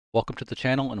Welcome to the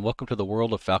channel and welcome to the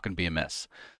world of Falcon BMS.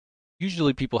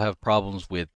 Usually people have problems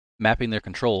with mapping their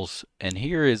controls, and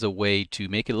here is a way to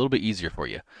make it a little bit easier for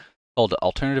you. It's called the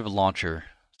Alternative Launcher.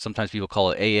 Sometimes people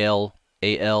call it AL,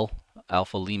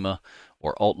 Alpha Lima,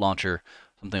 or Alt Launcher,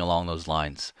 something along those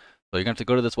lines. So you're going to have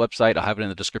to go to this website. I'll have it in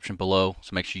the description below,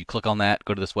 so make sure you click on that,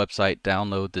 go to this website,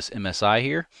 download this MSI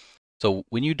here. So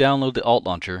when you download the Alt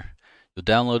Launcher, you'll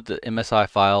download the MSI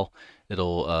file.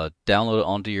 It'll download it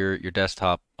onto your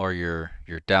desktop or your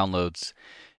downloads.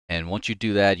 And once you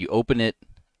do that, you open it,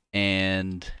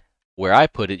 and where I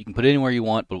put it, you can put it anywhere you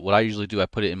want, but what I usually do, I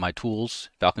put it in my Tools,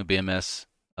 Falcon BMS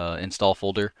install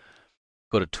folder.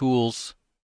 Go to Tools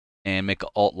and make an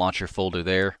Alt Launcher folder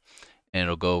there, and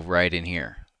it'll go right in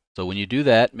here. So when you do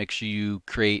that, make sure you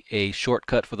create a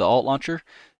shortcut for the Alt Launcher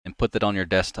and put that on your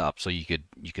desktop so you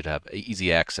could have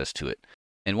easy access to it.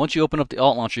 And once you open up the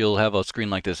Alt Launcher, you'll have a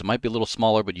screen like this. It might be a little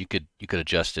smaller, but you could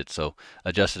adjust it. So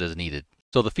adjust it as needed.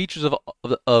 So the features of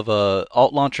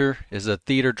Alt Launcher is a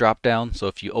theater drop down. So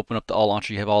if you open up the Alt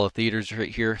Launcher, you have all the theaters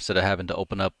right here instead of having to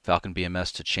open up Falcon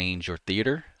BMS to change your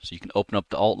theater. So you can open up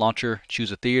the Alt Launcher,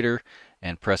 choose a theater,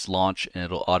 and press launch, and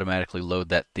it'll automatically load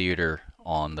that theater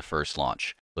on the first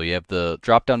launch. So you have the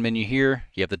drop-down menu here.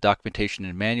 You have the documentation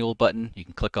and manual button. You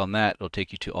can click on that. It'll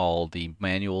take you to all the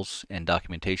manuals and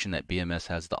documentation that BMS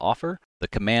has to offer. The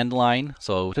command line.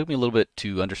 So it took me a little bit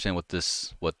to understand what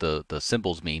the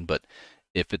symbols mean, but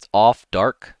if it's off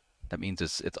dark, that means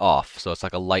it's off. So it's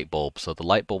like a light bulb. So the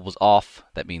light bulb was off.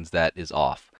 That means that is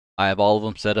off. I have all of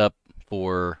them set up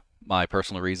for my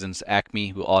personal reasons.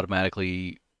 Acme will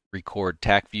automatically record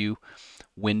TAC view.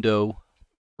 Window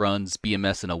runs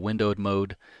BMS in a windowed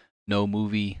mode. No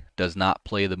movie does not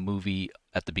play the movie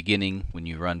at the beginning when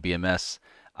you run BMS.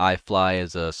 iFly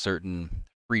is a certain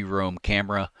free roam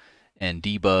camera, and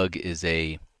debug is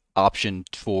a option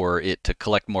for it to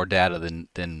collect more data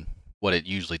than what it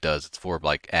usually does. It's for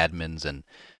like admins and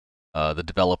the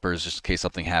developers, just in case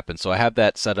something happens. So I have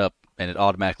that set up, and it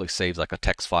automatically saves like a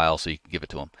text file so you can give it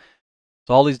to them.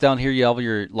 So all these down here, you have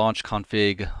your launch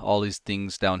config, all these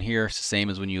things down here. It's the same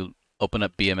as when you open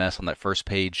up BMS on that first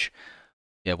page.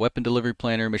 You have Weapon Delivery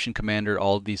Planner, Mission Commander,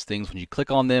 all of these things. When you click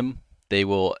on them, they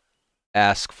will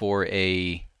ask for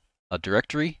a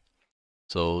directory.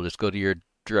 So just go to your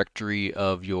directory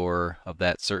of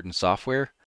that certain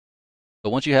software. So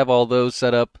once you have all those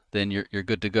set up, then you're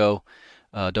good to go.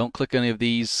 Don't click any of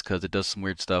these because it does some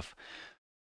weird stuff.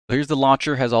 So here's the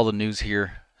launcher, has all the news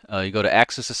here. You go to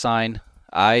Axis Assign.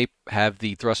 I have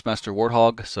the Thrustmaster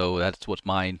Warthog, so that's what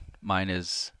mine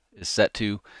is set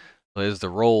to. So there's the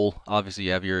roll. Obviously,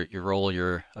 you have your roll of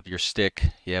your stick.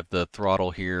 You have the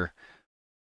throttle here.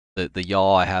 The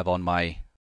yaw I have on my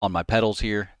pedals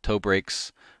here. Toe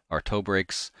brakes are toe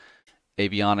brakes.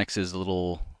 Avionics is the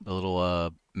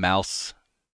little mouse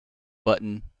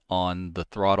button on the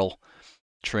throttle.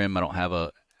 Trim, I don't have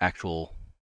a actual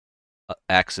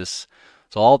axis.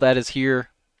 So all that is here.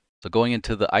 So going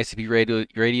into the ICP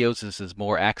radios, this is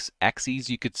more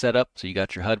axes you could set up. So you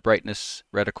got your HUD brightness,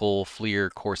 reticle,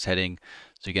 FLIR, course heading.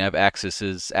 So you can have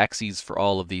axes for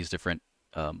all of these different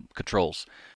controls.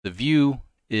 The view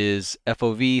is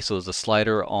FOV, so there's a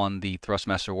slider on the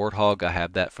Thrustmaster Warthog. I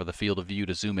have that for the field of view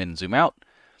to zoom in and zoom out.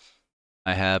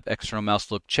 I have external mouse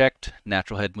look checked,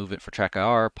 natural head movement for track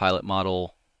IR, pilot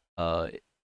model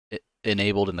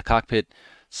enabled in the cockpit.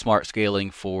 Smart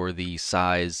scaling for the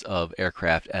size of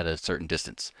aircraft at a certain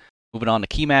distance. Moving on to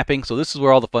key mapping. So this is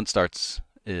where all the fun starts.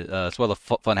 That's where the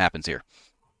fun happens here.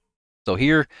 So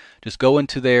here, just go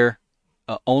into there.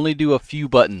 Only do a few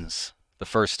buttons the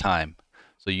first time.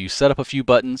 So you set up a few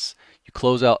buttons. You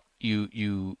close out.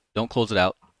 You don't close it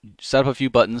out. Set up a few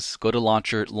buttons. Go to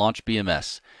Launcher. Launch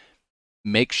BMS.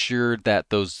 Make sure that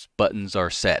those buttons are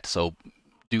set. So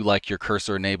do like your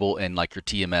cursor enable and like your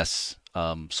TMS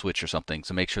switch or something.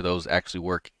 So make sure those actually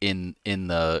work in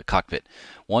the cockpit.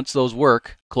 Once those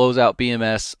work, close out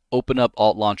BMS, open up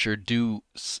Alt Launcher, do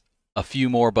a few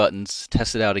more buttons,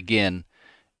 test it out again,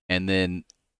 and then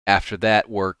after that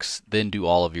works, then do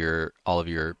all of your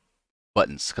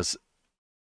buttons, because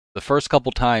the first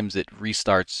couple times it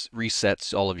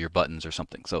resets all of your buttons or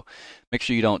something. So make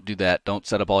sure you don't do that. Don't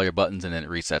set up all your buttons and then it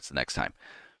resets the next time.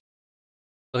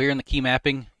 So here in the key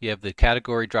mapping, you have the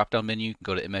category drop-down menu. You can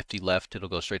go to MFD left. It'll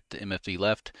go straight to MFD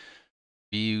left.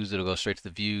 Views, it'll go straight to the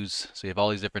views. So you have all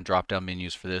these different drop-down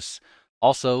menus for this.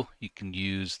 Also, you can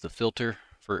use the filter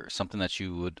for something that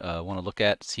you would want to look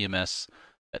at. CMS,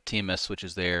 that TMS switch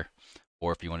is there.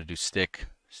 Or if you want to do stick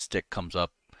comes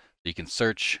up. So you can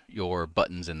search your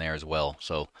buttons in there as well.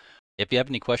 So if you have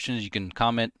any questions, you can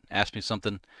comment, ask me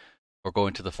something. or go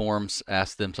into the forums,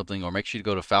 ask them something, or make sure you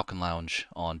go to Falcon Lounge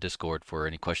on Discord for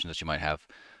any questions that you might have.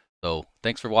 So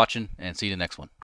thanks for watching, and see you in the next one.